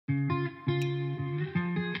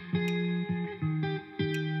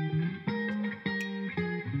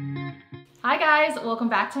Hi guys, welcome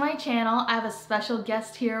back to my channel. I have a special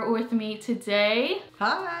guest here with me today.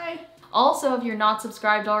 Hi! Also, if you're not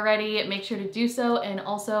subscribed already, make sure to do so and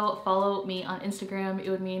also follow me on Instagram. It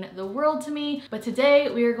would mean the world to me. But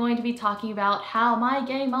today we are going to be talking about how my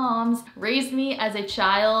gay moms raised me as a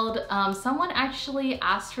child. Someone actually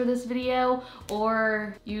asked for this video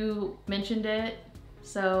or you mentioned it,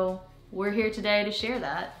 so we're here today to share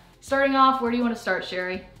that. Starting off, where do you want to start,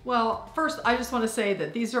 Sherry? Well, first I just want to say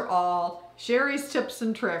that these are all Sherry's tips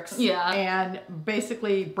and tricks and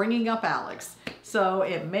basically bringing up Alex. So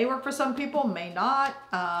it may work for some people, may not.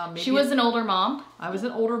 She was an older mom. I was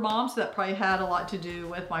an older mom, so that probably had a lot to do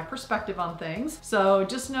with my perspective on things. So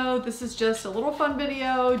just know this is just a little fun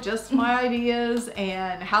video, just my ideas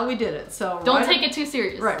and how we did it. So don't take it too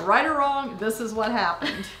serious. Right or wrong, this is what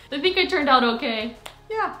happened. I think I turned out okay.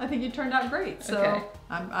 Yeah, I think you turned out great. So okay.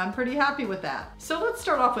 I'm pretty happy with that. So let's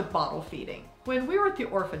start off with bottle feeding. When we were at the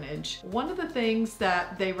orphanage, one of the things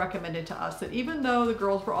that they recommended to us, that even though the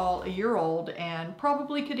girls were all a year old and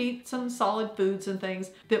probably could eat some solid foods and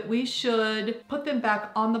things, that we should put them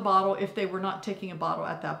back on the bottle if they were not taking a bottle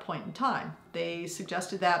at that point in time. They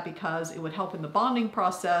suggested that because it would help in the bonding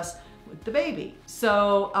process with the baby.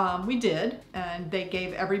 So we did, and they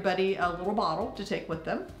gave everybody a little bottle to take with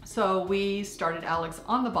them. So we started Alex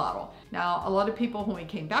on the bottle. Now, a lot of people, when we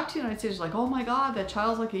came back to the United States, were like, oh my God, that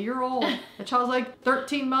child's like a year old. That child's like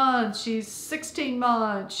 13 months. She's 16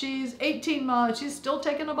 months. She's 18 months. She's still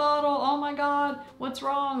taking a bottle. Oh my God, what's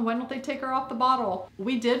wrong? Why don't they take her off the bottle?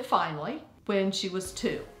 We did finally when she was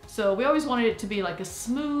 2. So we always wanted it to be like a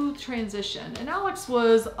smooth transition. And Alex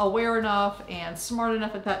was aware enough and smart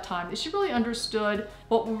enough at that time that she really understood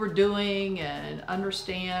what we were doing and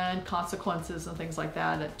understand consequences and things like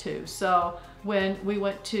that too. So when we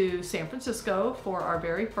went to San Francisco for our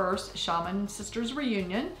very first Shaman Sisters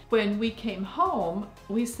reunion, when we came home,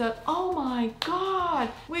 we said, oh my God,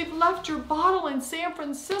 we've left your bottle in San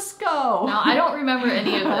Francisco. Now, I don't remember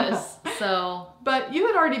any of this, so. But you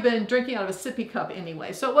had already been drinking out of a sippy cup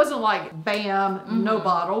anyway, so it wasn't like, bam, no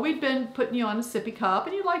bottle. We'd been putting you on a sippy cup,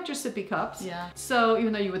 and you liked your sippy cups. Yeah. So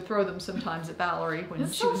even though you would throw them sometimes at Valerie when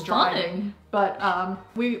It's she so was driving. fun. But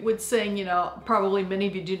we would sing, you know, probably many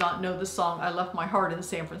of you do not know the song, I Left My Heart in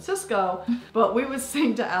San Francisco, but we would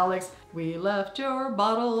sing to Alex, we left your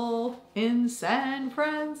bottle in San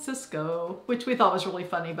Francisco, which we thought was really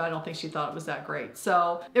funny, but I don't think she thought it was that great.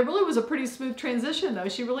 So it really was a pretty smooth transition though.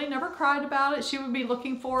 She really never cried about it. She would be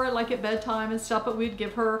looking for it like at bedtime and stuff, but we'd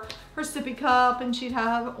give her her sippy cup and she'd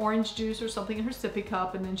have orange juice or something in her sippy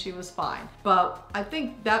cup and then she was fine. But I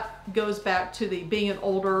think that goes back to the being an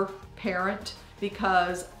older parent,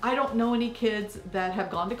 because I don't know any kids that have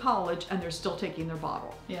gone to college and they're still taking their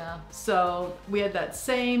bottle. Yeah. So we had that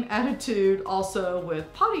same attitude also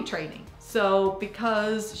with potty training. So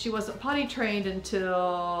because she wasn't potty trained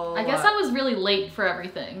until I guess I was really late for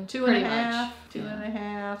everything. 2.5,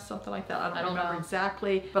 Yeah. something like that. I don't know remember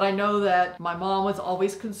exactly, but I know that my mom was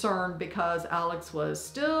always concerned because Alex was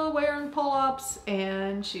still wearing pull-ups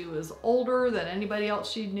and she was older than anybody else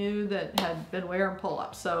she knew that had been wearing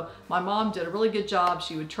pull-ups. So my mom did a really good job.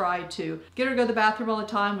 She would try to get her to go to the bathroom all the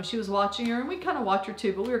time when she was watching her, and we kind of watch her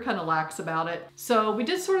too, but we were kind of lax about it. So we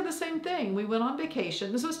did sort of the same thing. We went on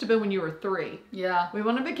vacation. This must have been when you were 3. Yeah. We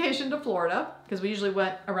went on vacation to Florida because we usually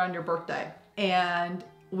went around your birthday, and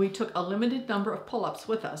we took a limited number of pull-ups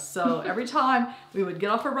with us. So every time we would get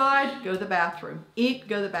off a ride, go to the bathroom, eat,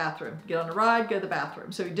 go to the bathroom, get on a ride, go to the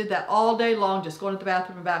bathroom. So we did that all day long, just going to the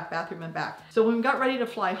bathroom and back, bathroom and back. So when we got ready to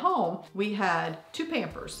fly home, we had 2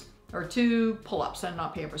 Pampers. Or 2 pull-ups, and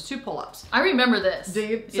not Pampers, 2 pull-ups. I remember this. Do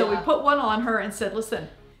you? So we put one on her and said, listen,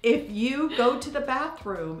 if you go to the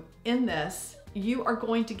bathroom in this, you are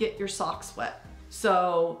going to get your socks wet.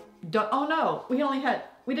 So, oh no, we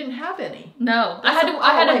didn't have any. No, I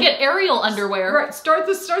had to get Ariel underwear. Right, start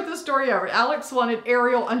the story over. Alex wanted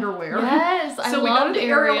Ariel underwear. Yes, I so we got loved into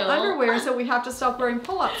Ariel underwear, so we have to stop wearing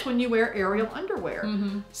pull-ups when you wear Ariel underwear.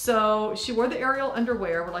 So she wore the Ariel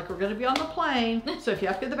underwear. We're like, we're gonna be on the plane, so if you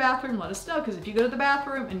have to go to the bathroom, let us know, because if you go to the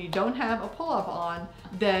bathroom and you don't have a pull-up on,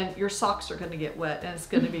 then your socks are gonna get wet and it's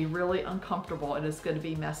gonna be really uncomfortable and it's gonna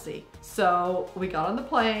be messy. So we got on the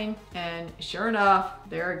plane and sure enough,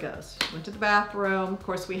 there it goes. Went to the bathroom. Of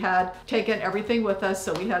course, we had taken everything with us,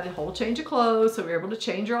 so we had a whole change of clothes, so we were able to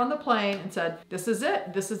change her on the plane and said, this is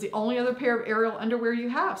it. This is the only other pair of Ariel underwear you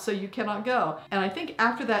have, so you cannot go. And I think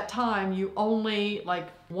after that time, you only like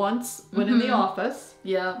once when in the office.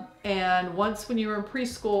 Yeah. And once when you were in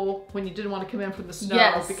preschool, when you didn't want to come in from the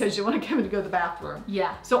snow because you want to come in to go to the bathroom.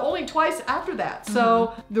 Yeah. So only twice after that.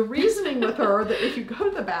 So the reasoning with her that if you go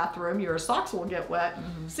to the bathroom, your socks will get wet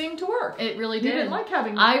seemed to work. It really did. You didn't like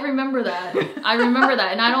having... I remember that. I remember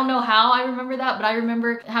that. And I don't know how I remember that, but I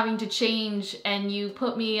remember having to change and you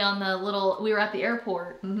put me on the little... We were at the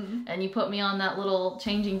airport and you put me on that little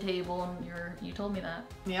changing table and you told me that.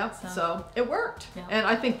 Yeah, so it worked. Yeah. And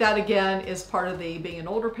I think that again is part of the being an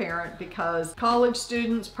older parent, because college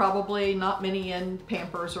students probably not many in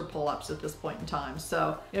Pampers or pull-ups at this point in time.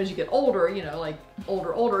 So as you get older, you know, like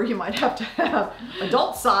older, you might have to have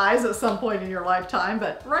adult size at some point in your lifetime.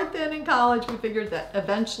 But right then in college, we figured that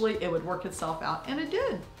eventually it would work itself out, and it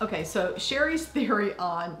did. Okay, so Sherry's theory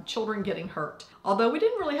on children getting hurt. Although we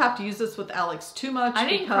didn't really have to use this with Alex too much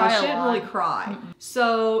because she didn't really cry.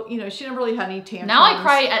 So, you know, she never really had any tantrums. Now I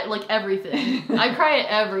cry at like everything. I cry at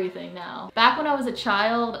everything now. Back when I was a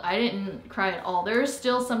child, I didn't cry at all. There's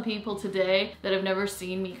still some people today that have never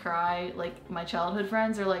seen me cry. Like my childhood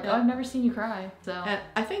friends are like, oh, I've never seen you cry. So. And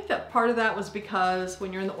I think that part of that was because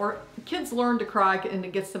when you're in the kids learn to cry and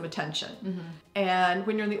it gets them attention. And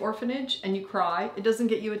when you're in the orphanage and you cry, it doesn't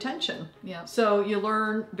get you attention. Yeah. So you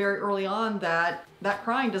learn very early on that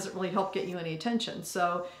crying doesn't really help get you any attention.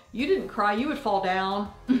 So you didn't cry, you would fall down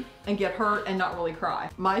and get hurt and not really cry.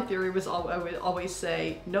 My theory was I would always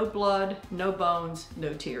say, no blood, no bones,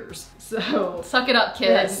 no tears. So suck it up, kid.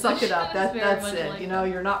 Yeah, suck it up. That's it. Like you know,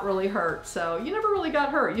 you're not really hurt. So you never really got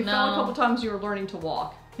hurt. You fell a couple times you were learning to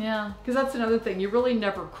walk. Yeah. Because that's another thing. You really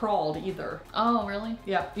never crawled either. Oh, really?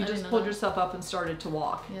 Yeah. You just pulled yourself up and started to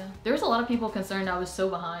walk. Yeah. There was a lot of people concerned I was so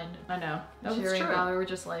behind. I know. That was true. true. We were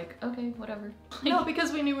just like, okay, whatever. No,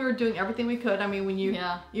 because we knew we were doing everything we could. I mean, when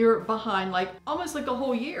you're behind like almost like a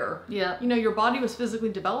whole year. Yeah. You know, your body was physically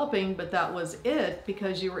developing, but that was it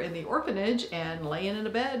because you were in the orphanage and laying in a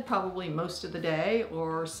bed probably most of the day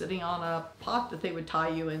or sitting on a pot that they would tie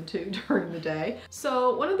you into during the day.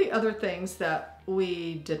 So one of the other things that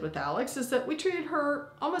we did with Alex is that we treated her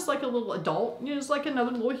almost like a little adult, you know, just like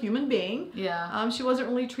another little human being. Yeah. She wasn't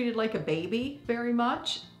really treated like a baby very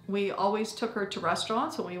much. We always took her to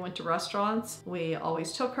restaurants. When we went to restaurants, we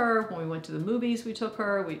always took her. When we went to the movies, we took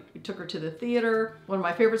her. We took her to the theater. One of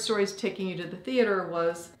my favorite stories taking you to the theater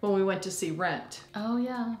was when we went to see Rent. Oh,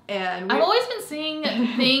 yeah. And I've always been seeing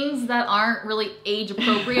things that aren't really age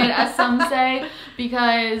appropriate, as some say,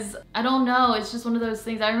 because I don't know. It's just one of those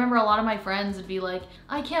things. I remember a lot of my friends would be like,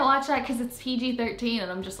 I can't watch that because it's PG-13.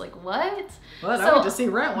 And I'm just like, what? Well, I went to see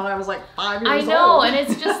Rent when I was like 5 years old. I know, and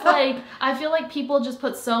it's just like, I feel like people just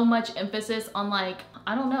put so much emphasis on like,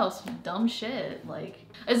 I don't know, some dumb shit. Like,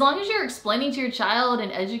 as long as you're explaining to your child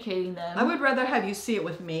and educating them. I would rather have you see it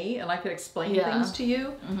with me and I could explain things to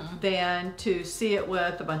you than to see it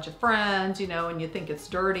with a bunch of friends, you know, and you think it's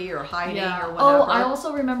dirty or hiding or whatever. Oh, I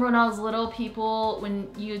also remember when I was little, when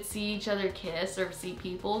you would see each other kiss or see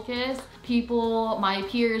people kiss, my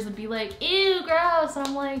peers would be like, ew, gross. And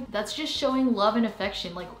I'm like, that's just showing love and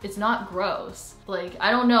affection. Like, it's not gross. Like,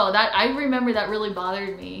 I don't know, I remember that really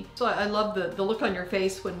bothered me. So I love the look on your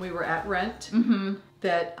face when we were at Rent.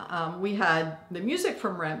 That we had the music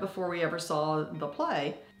from Rent before we ever saw the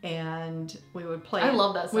play, and we would play. I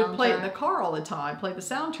love that soundtrack. We'd play it in the car all the time, play the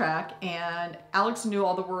soundtrack, and Alex knew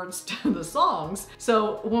all the words to the songs.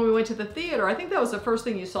 So when we went to the theater, I think that was the first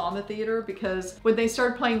thing you saw in the theater, because when they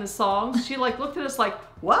started playing the songs, she like looked at us like,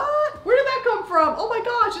 what? Where did that come from? Oh my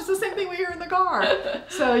gosh, it's the same thing we hear in the car.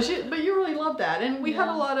 So but you really loved that, and we had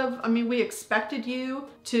a lot of. I mean, we expected you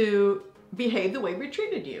to behave the way we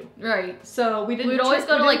treated you. Right. So we'd always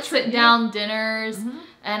go to like sit down dinners,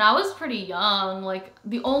 and I was pretty young. Like,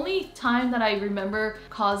 the only time that I remember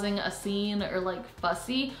causing a scene or like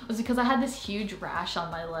fussy was because I had this huge rash on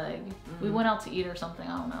my leg. We went out to eat or something,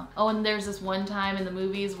 I don't know. Oh, and there's this one time in the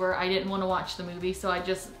movies where I didn't want to watch the movie, so I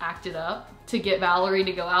just acted up to get Valerie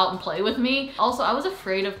to go out and play with me. Also, I was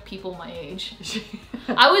afraid of people my age.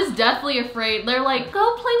 I was definitely afraid. They're like,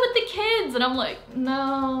 go play with the kids. And I'm like,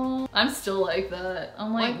 no. I'm still like that.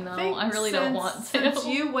 I'm like, no, I really don't want to. Since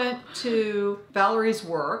you went to Valerie's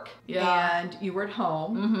work and you were at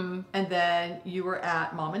home and then you were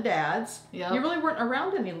at mom and dad's, you really weren't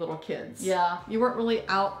around any little kids. Yeah. You weren't really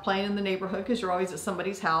out playing in the neighborhood because you're always at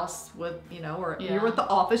somebody's house with, you know, or you were at the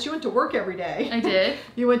office. You went to work every day. I did.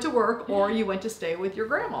 You went to work, or you you went to stay with your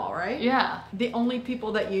grandma, right? Yeah. The only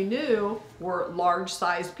people that you knew were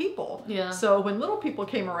large-sized people. Yeah. So when little people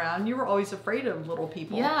came around, you were always afraid of little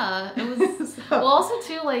people. Yeah, it was. Well, also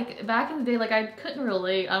too, like back in the day, like I couldn't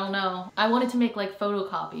relate. I don't know. I wanted to make like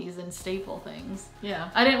photocopies and staple things. Yeah.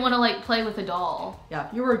 I didn't want to like play with a doll. Yeah,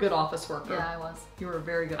 you were a good office worker. Yeah, I was. You were a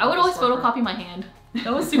very good. I would always office worker. photocopy my hand.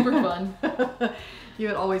 That was super fun. You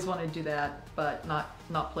would always want to do that, but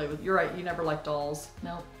not play with. You're right. You never liked dolls.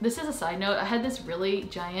 No. This is a side note. I had this really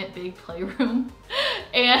giant big playroom,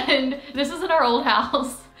 and this is in our old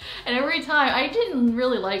house. And every time, I didn't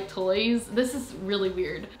really like toys. This is really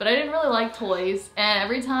weird, but I didn't really like toys. And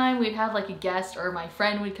every time we'd have like a guest or my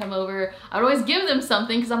friend would come over, I would always give them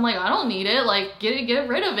something because I'm like, I don't need it. Like, get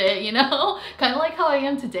rid of it, you know? Kind of like how I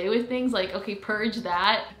am today with things. Like, okay, purge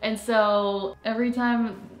that. And so every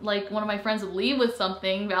time like one of my friends would leave with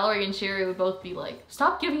something, Valerie and Sherry would both be like,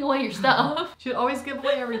 stop giving away your stuff. She would always give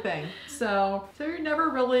away everything. So you never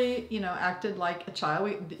really, you know, acted like a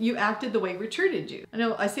child. You acted the way we treated you. I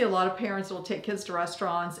know I see a lot of parents that will take kids to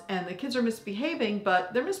restaurants and the kids are misbehaving,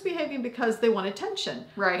 but they're misbehaving because they want attention.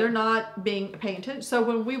 Right. They're not paying attention. So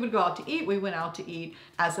when we would go out to eat, we went out to eat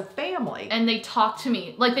as a family. And they talked to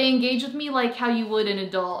me. Like they engaged with me like how you would an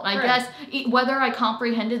adult. And I Right. guess whether I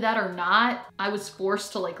comprehended that or not, I was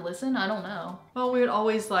forced to like listen. I don't know. Well, we would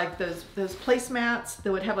always like those placemats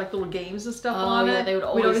that would have like little games and stuff Oh, on yeah, it. they would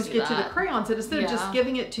always We'd always do get to the that. crayons, and instead of just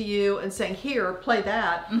giving it to you and saying, here, play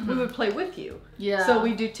that, we would play with you. Yeah. So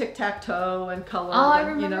we do tic-tac-toe and color, Oh, I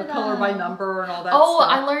and, you know, remember color that. by number and all that Oh, stuff.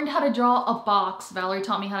 I learned how to draw a box. Valerie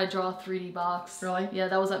taught me how to draw a 3D box. Really? Yeah,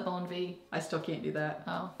 that was at Blvd. I still can't do that.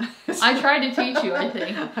 Oh. I tried to teach you, I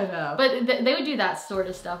think. I know. But they would do that sort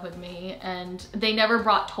of stuff with me, and they never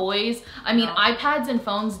brought toys. I mean, No. iPads and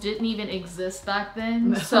phones didn't even exist back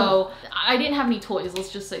then, so I didn't have any toys,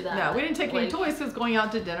 let's just say that. No, we didn't take any Like, toys because going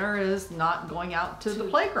out to dinner is not going out to the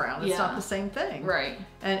playground. It's Yeah. not the same thing. Right.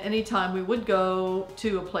 And anytime we would go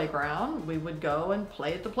to a playground, we would go and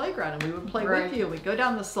play at the playground, and we would play Right. with you. We'd go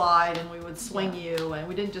down the slide and we would swing you, and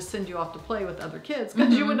we didn't just send you off to play with other kids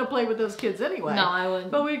because you wouldn't have played with those kids anyway. No, I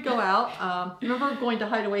wouldn't. But we'd go out. Remember going to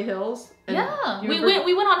Hideaway Hills? And Yeah, you we remember-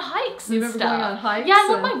 went on hikes and You remember stuff. going on hikes Yeah, I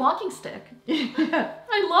love and- my walking stick. Yeah.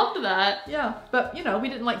 I loved that. Yeah, but you know, we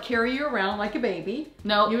didn't like carry you around like a baby.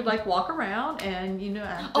 No. You would like walk around and you know.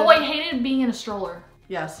 Oh, I hated being in a stroller.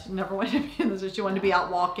 Yes, you never wanted to be in this situation. You wanted to be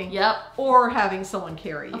out walking. Yep. Or having someone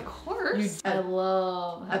carry you. Of course. You- I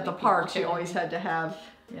love At the having parks, people you always carry had to have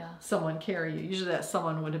me. Yeah. someone carry you. Usually that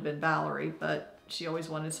someone would have been Valerie, but she always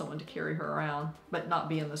wanted someone to carry her around, but not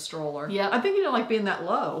be in the stroller. Yeah. I think you didn't like being that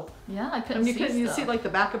low. Yeah, I I couldn't mean, see you stuff. see like the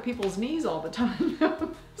back of people's knees all the time.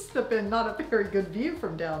 Must have been not a very good view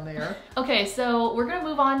from down there. Okay, so we're gonna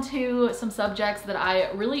move on to some subjects that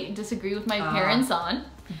I really disagree with my parents on.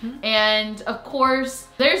 And of course,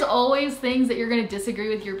 there's always things that you're gonna disagree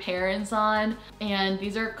with your parents on, and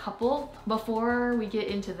these are a couple. Before we get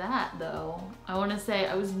into that though, I wanna say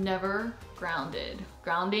I was never grounded.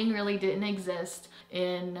 Grounding really didn't exist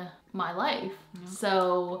in my life.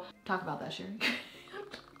 So talk about that, Sherry.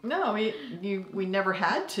 No, we never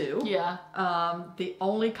had to. Yeah. The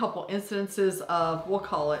only couple incidences of, we'll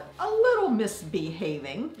call it, a little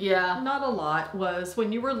misbehaving, Yeah. not a lot, was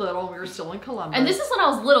when you were little. We were still in Columbus. And this is when I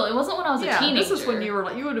was little. It wasn't when I was a teenager. This is when you were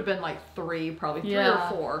like, you would have been like 3, probably 3 Yeah.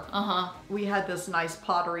 or 4. Uh-huh. We had this nice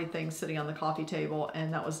pottery thing sitting on the coffee table,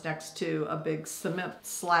 and that was next to a big cement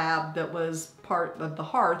slab that was part of the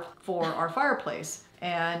hearth for our fireplace.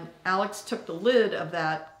 And Alex took the lid of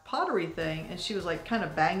that pottery thing, and she was like kind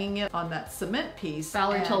of banging it on that cement piece.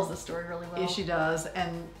 Valerie and tells the story really well. Yeah, she does.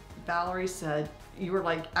 And Valerie said, you were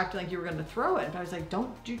like acting like you were going to throw it. And I was like,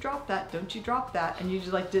 don't you drop that, don't you drop that. And you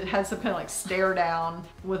just like had some kind of like stare down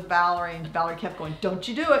with Valerie, and Valerie kept going, don't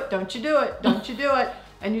you do it, don't you do it, don't you do it.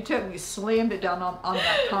 And you slammed it down on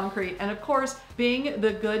that concrete. And of course, being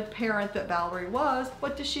the good parent that Valerie was,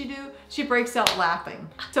 what does she do? She breaks out laughing.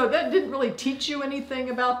 So that didn't really teach you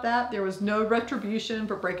anything about that. There was no retribution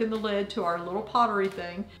for breaking the lid to our little pottery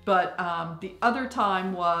thing. But the other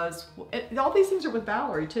time was, all these things are with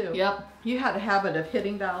Valerie too. Yep. You had a habit of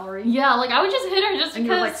hitting Valerie. Yeah, like I would just hit her just And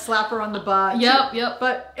because. you would like slap her on the butt. Yep.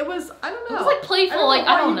 But it was, I don't know. It was like playful, I like,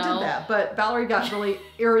 why I don't you know. did that, but Valerie got really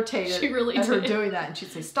irritated She really at her did. doing that, and she'd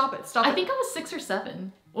say, stop it, stop it. I think I was 6 or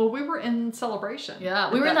 7. Well, we were in Celebration. Yeah,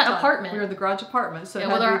 at we were in that time. apartment. We were in the garage apartment. So it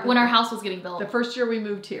Yeah, had to be when our house was getting built. the first year we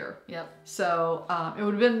moved here. Yep. So it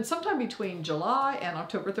would have been sometime between July and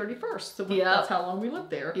October 31st. So Yep. that's how long we lived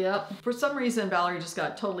there. Yep. For some reason, Valerie just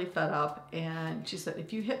got totally fed up, and she said,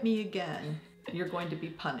 if you hit me again, you're going to be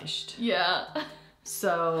punished. Yeah.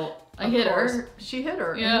 So I hit her. She hit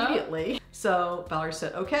her immediately. So Valerie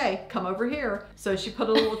said, okay, come over here. So she put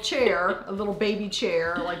a little chair, a little baby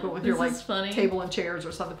chair, like with your like table and chairs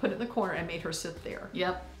or something, put it in the corner and made her sit there.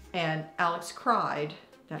 Yep. And Alex cried.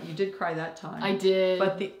 That you did cry that time. I did.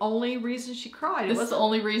 But the only reason she cried, this is the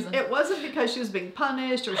only reason. It wasn't because she was being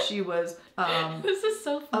punished or she was this is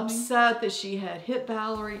so funny. upset that she had hit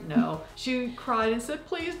Valerie. No. She cried and said,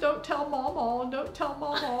 please don't tell Mama, don't tell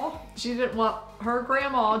Mama. She didn't want her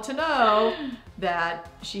grandma to know that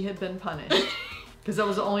she had been punished. Because that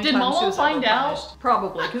was the only time she was ever punished.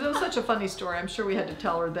 Probably, because it was such a funny story. I'm sure we had to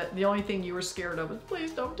tell her that the only thing you were scared of was,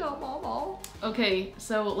 please don't tell Mama. Okay,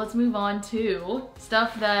 so let's move on to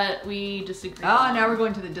stuff that we disagree on. Now we're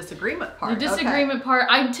going to the disagreement part. The disagreement part,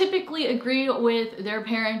 I typically agree with their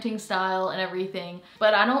parenting style and everything,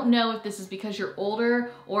 but I don't know if this is because you're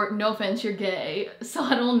older or, no offense, you're gay, so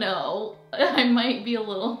I don't know. I might be a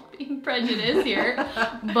little being prejudiced here,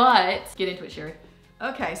 but get into it, Sherry.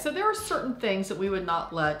 Okay, so there are certain things that we would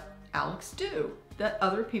not let Alex do that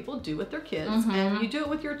other people do with their kids, and you do it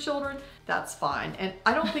with your children, that's fine. And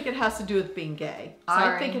I don't think it has to do with being gay.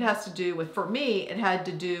 I think it has to do with, for me, it had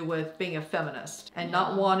to do with being a feminist and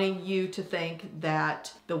not wanting you to think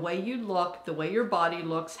that the way you look, the way your body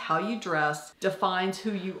looks, how you dress defines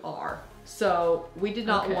who you are. So we did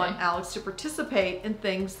not want Alex to participate in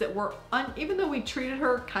things that were, even though we treated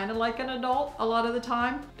her kind of like an adult a lot of the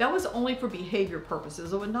time, that was only for behavior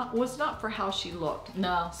purposes. It was not for how she looked.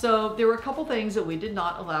 No. So there were a couple things that we did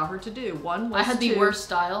not allow her to do. One was I had the worst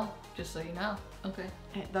style, just so you know. Okay.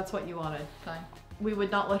 That's what you wanted. Fine. We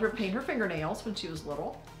would not let her paint her fingernails when she was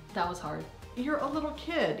little. That was hard. You're a little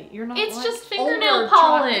kid. You're not. It's like just fingernail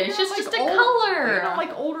polish. It's like just a color. You're not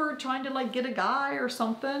like older trying to like get a guy or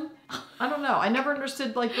something. I don't know. I never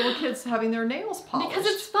understood like little kids having their nails polished. Because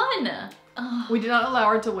it's fun. We did not allow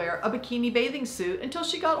her to wear a bikini bathing suit until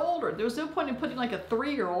she got older. There was no point in putting like a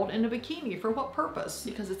 3-year-old in a bikini. For what purpose?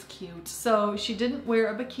 Because it's cute. So she didn't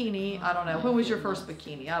wear a bikini. I don't know. When was your first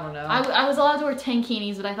bikini? I don't know. I was allowed to wear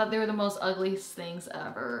tankinis, but I thought they were the most ugliest things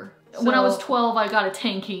ever. So, when I was 12, I got a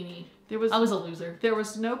tankini. I was a loser. There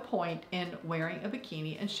was no point in wearing a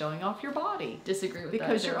bikini and showing off your body. Disagree with that.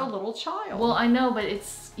 Because you're a little child. Well, I know, but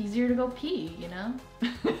it's easier to go pee, you know?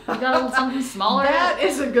 You got something smaller. That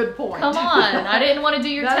is a good point. Come on. I didn't want to do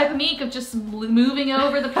your technique of just moving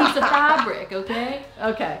over the piece of fabric, okay?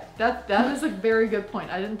 Okay. That is a very good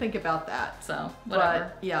point. I didn't think about that. So,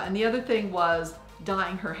 whatever. But, yeah, and the other thing was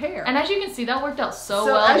dyeing her hair. And as you can see, that worked out so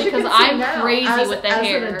well because I'm crazy with the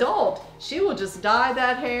hair. As an adult, she will just dye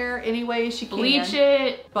that hair any way she can. Bleach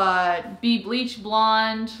it, but be bleach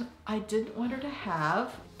blonde. I didn't want her to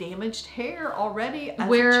have damaged hair already as a child.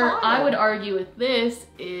 Where I would argue with this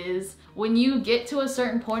is when you get to a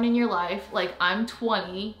certain point in your life, like I'm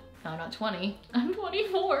 20, no, I'm not 20. I'm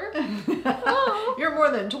 24. Oh. You're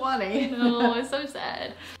more than 20. No, it's so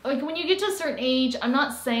sad. Like when you get to a certain age, I'm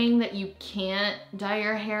not saying that you can't dye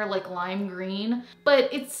your hair like lime green,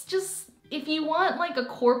 but it's just, if you want like a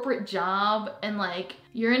corporate job and like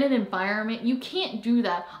you're in an environment, you can't do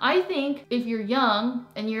that. I think if you're young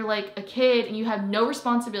and you're like a kid and you have no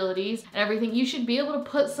responsibilities and everything, you should be able to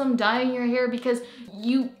put some dye in your hair because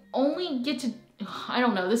you only get to, I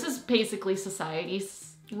don't know, this is basically society's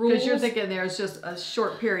rules. Because you're thinking there's just a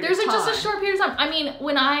short period of time. There's just a short period of time. I mean,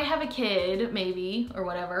 when I have a kid, maybe, or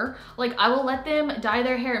whatever, like I will let them dye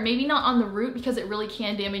their hair. Maybe not on the root because it really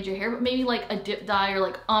can damage your hair, but maybe like a dip dye or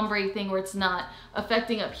like ombre thing where it's not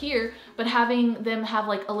affecting up here, but having them have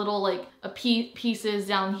like a little like pieces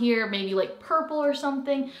down here, maybe like purple or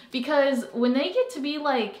something, because when they get to be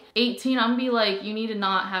like 18, I'm gonna be like, you need to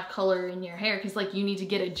not have color in your hair because like you need to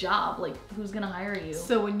get a job. Like who's gonna hire you?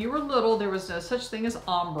 So when you were little, there was no such thing as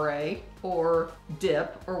ombre or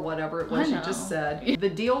dip or whatever it was you just said. The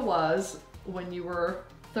deal was when you were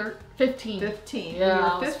 15. 15.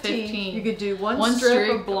 Yeah, when you were 15, you could do one strip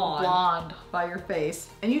of blonde by your face.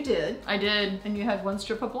 And you did. I did. And you had one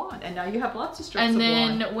strip of blonde. And now you have lots of strips of blonde.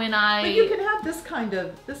 And then when I... But you can have this kind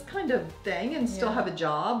of thing and still have a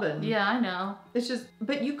job. And yeah, I know. It's just,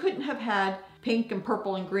 but you couldn't have had pink and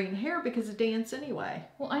purple and green hair because of dance anyway.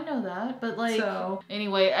 Well, I know that, but like,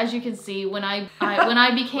 anyway, as you can see, when I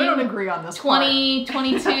became we don't agree on this 20,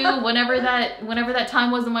 22, whenever that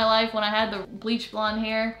time was in my life when I had the bleach blonde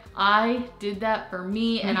hair, I did that for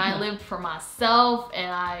me and I lived for myself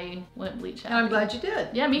and I went bleach happy. And I'm glad you did.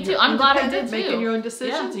 Yeah, me too. I'm glad I did too. Making your own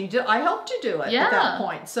decisions. Yeah. You did. I helped you do it at that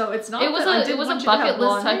point. So it's not. It was a bucket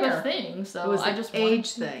list type of thing. So it was I just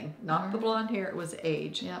age thing, not the blonde hair. It was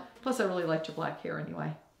age. Yeah. Plus, I really liked your black hair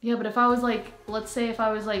anyway. Yeah, but if I was like, let's say if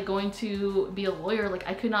I was like going to be a lawyer, like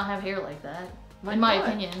I could not have hair like that. in my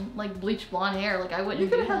opinion. Like bleach blonde hair, like I wouldn't You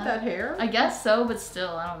do could have had that hair. I guess so, but still,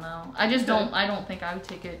 I don't know. I just don't, I don't think I would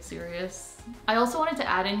take it serious. I also wanted to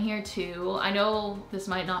add in here too, I know this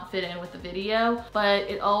might not fit in with the video, but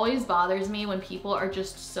it always bothers me when people are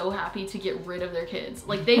just so happy to get rid of their kids.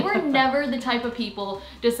 Like they were never the type of people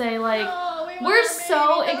to say like, we're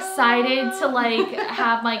so excited to like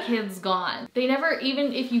have my kids gone. They never,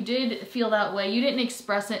 even if you did feel that way, you didn't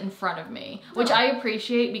express it in front of me, which I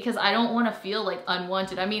appreciate because I don't want to feel like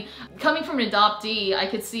unwanted. I mean, coming from an adoptee, I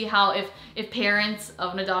could see how if parents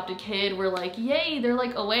of an adopted kid were like, yay, they're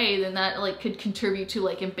like away, then that like could contribute to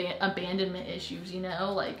like abandonment issues, you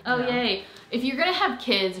know? Like, oh yay. If you're gonna have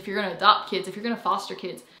kids, if you're gonna adopt kids, if you're gonna foster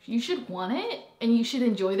kids, you should want it and you should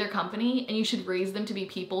enjoy their company and you should raise them to be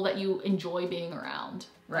people that you enjoy being around.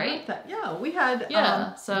 Right? Yeah, we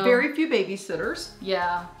had so very few babysitters.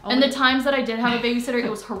 Yeah. And the times that I did have a babysitter, it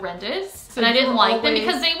was horrendous. And I didn't like them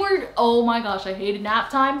because they were, oh my gosh, I hated nap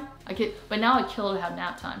time. But now I kill to have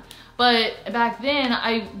nap time. But back then,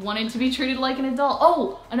 I wanted to be treated like an adult.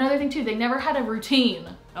 Oh, another thing too, they never had a routine.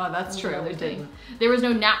 Oh, that's true. We didn't. There was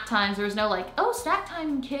no nap times. There was no like, oh, snack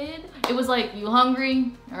time, kid. It was like, you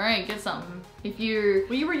hungry? All right, get something. If you're,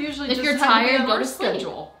 well, you were usually if just you're tired, go to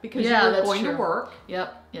schedule because yeah, you were going to work.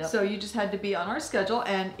 Yep. So you just had to be on our schedule,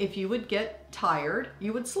 and if you would get tired,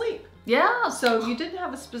 you would sleep. Yeah. So you didn't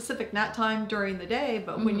have a specific nap time during the day,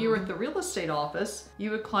 but when you were at the real estate office,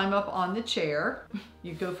 you would climb up on the chair.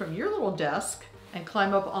 You'd go from your little desk and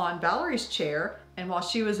climb up on Valerie's chair. And while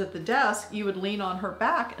she was at the desk, you would lean on her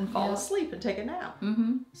back and fall asleep and take a nap.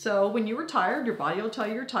 So when you were tired, your body will tell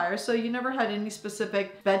you you're tired. So you never had any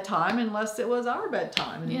specific bedtime unless it was our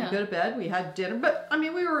bedtime. And you go to bed, we had dinner. But I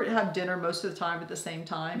mean, we were have dinner most of the time at the same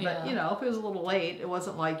time. But you know, if it was a little late, it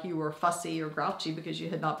wasn't like you were fussy or grouchy because you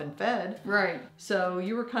had not been fed. Right. So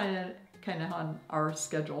you were kind of on our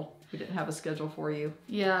schedule. We didn't have a schedule for you.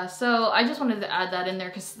 Yeah, so I just wanted to add that in there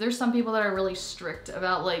because there's some people that are really strict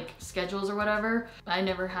about like schedules or whatever. I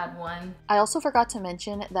never had one. I also forgot to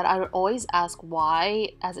mention that I would always ask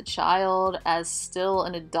why as a child, as still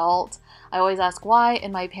an adult. I always ask why,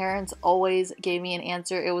 and my parents always gave me an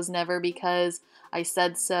answer. It was never because I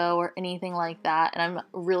said so or anything like that, and I'm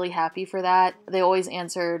really happy for that. They always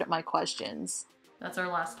answered my questions. That's our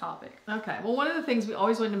last topic. Okay, well, one of the things we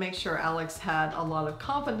always wanted to make sure Alex had a lot of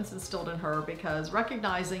confidence instilled in her, because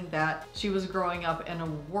recognizing that she was growing up in a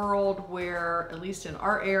world where, at least in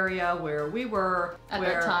our area where we were, at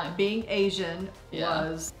that time, being Asian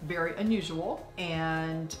was very unusual,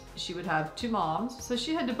 and she would have two moms, so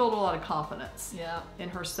she had to build a lot of confidence in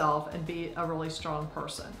herself and be a really strong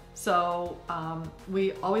person. So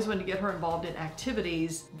we always wanted to get her involved in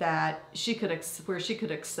activities that she could where she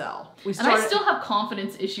could excel. And I still have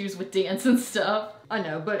confidence issues with dance and stuff. I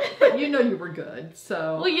know, but you know you were good,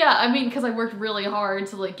 so. Well, yeah, I mean, because I worked really hard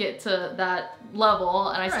to like get to that level,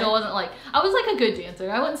 and I still wasn't like, I was like a good dancer.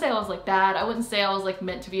 I wouldn't say I was like bad. I wouldn't say I was like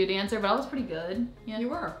meant to be a dancer, but I was pretty good. Yeah. You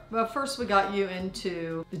were. Well, first we got you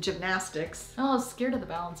into the gymnastics. Oh, I was scared of the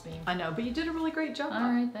balance beam. I know, but you did a really great job.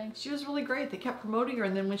 All right, thanks. She was really great. They kept promoting her,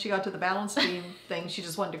 and then when she got to the balance beam thing, she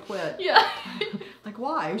just wanted to quit. Yeah. Like,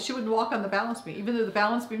 why? She wouldn't walk on the balance beam. Even though the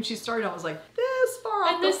balance beam she started on was like this far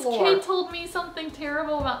off the floor. And this kid told me something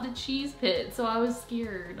terrible about the cheese pit, so I was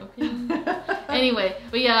scared, okay? Anyway,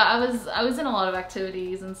 but yeah, I was in a lot of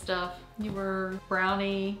activities and stuff. You were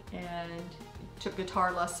brownie and took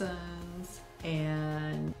guitar lessons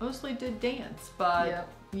and mostly did dance, but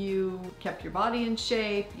you kept your body in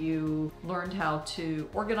shape, you learned how to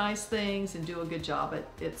organize things and do a good job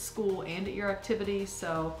at school and at your activities,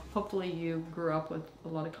 so hopefully you grew up with a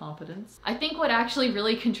lot of confidence. I think what actually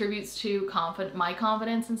really contributes to my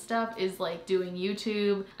confidence and stuff is like doing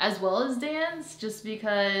YouTube as well as dance, just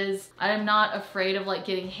because I'm not afraid of like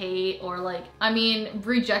getting hate or like, I mean,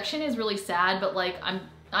 rejection is really sad, but like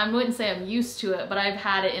I wouldn't say I'm used to it, but I've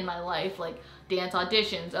had it in my life, like dance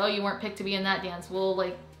auditions. Oh, you weren't picked to be in that dance. Well,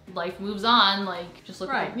 like life moves on, like just look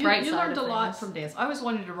at the bright side of things. You learned a lot from dance. I always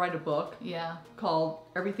wanted to write a book called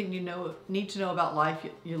Everything You Need to Know About Life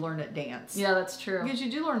You Learn at Dance. Yeah, that's true. Because you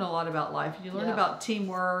do learn a lot about life. You learn about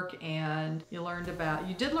teamwork, and you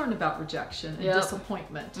did learn about rejection and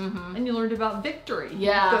disappointment. And you learned about victory.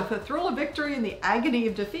 Yeah. The thrill of victory and the agony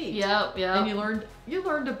of defeat. And you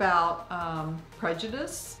learned about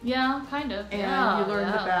prejudice. Yeah, kind of. And you learned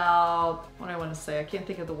about, what do I want to say? I can't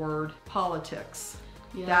think of the word. Politics.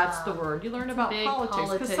 Yeah. That's the word. You learn about Big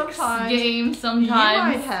politics, because sometimes you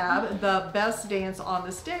might have the best dance on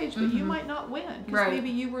the stage, but you might not win because maybe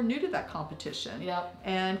you were new to that competition. Yep.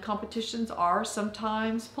 And competitions are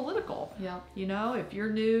sometimes political. Yep. You know, if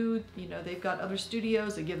you're new, you know, they've got other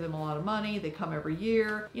studios that give them a lot of money. They come every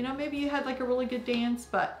year. You know, maybe you had like a really good dance,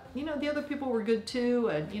 but you know, the other people were good too,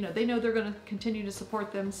 and you know, they know they're going to continue to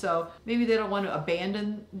support them, so maybe they don't want to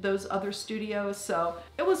abandon those other studios. So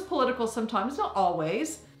it was political sometimes, not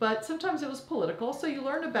always, but sometimes it was political. So you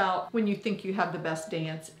learn about when you think you have the best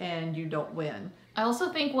dance and you don't win. I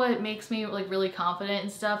also think what makes me like really confident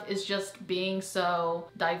and stuff is just being so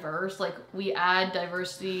diverse. Like we add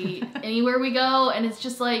diversity anywhere we go, and it's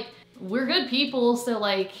just like, we're good people, so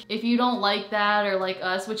like if you don't like that or like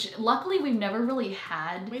us, which luckily we've never really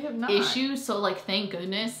had issues, so like thank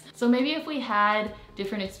goodness. So maybe if we had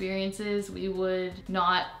different experiences, we would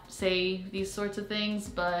not say these sorts of things,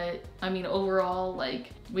 but I mean overall,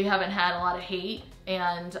 like we haven't had a lot of hate,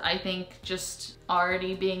 and I think just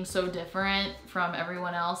already being so different from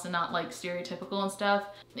everyone else and not like stereotypical and stuff,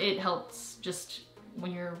 it helps just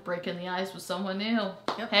when you're breaking the ice with someone new.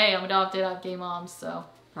 Hey, I'm adopted, I have gay moms, so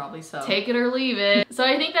probably so. Take it or leave it. So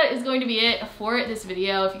I think that is going to be it for this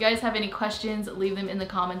video. If you guys have any questions, leave them in the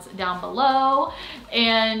comments down below.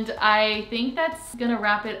 And I think that's gonna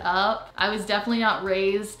wrap it up. I was definitely not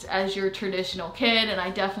raised as your traditional kid, and I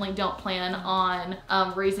definitely don't plan on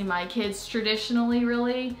raising my kids traditionally,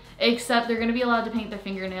 really. Except they're gonna be allowed to paint their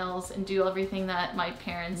fingernails and do everything that my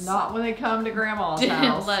parents not when they come to grandma's didn't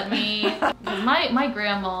house. let me. My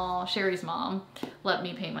grandma, Sherry's mom, let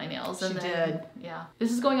me paint my nails. And she then, did. Yeah.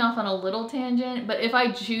 This is going off on a little tangent, but if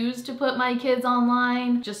I choose to put my kids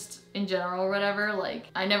online, just in general or whatever, like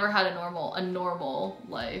I never had a normal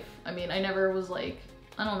life. I mean, I never was like,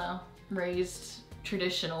 I don't know, raised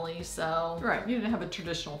traditionally, so. Right, you didn't have a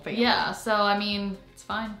traditional family. Yeah, so I mean, it's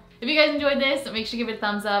fine. If you guys enjoyed this, make sure you give it a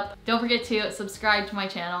thumbs up. Don't forget to subscribe to my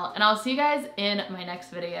channel, and I'll see you guys in my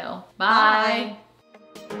next video. Bye.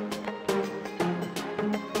 Bye.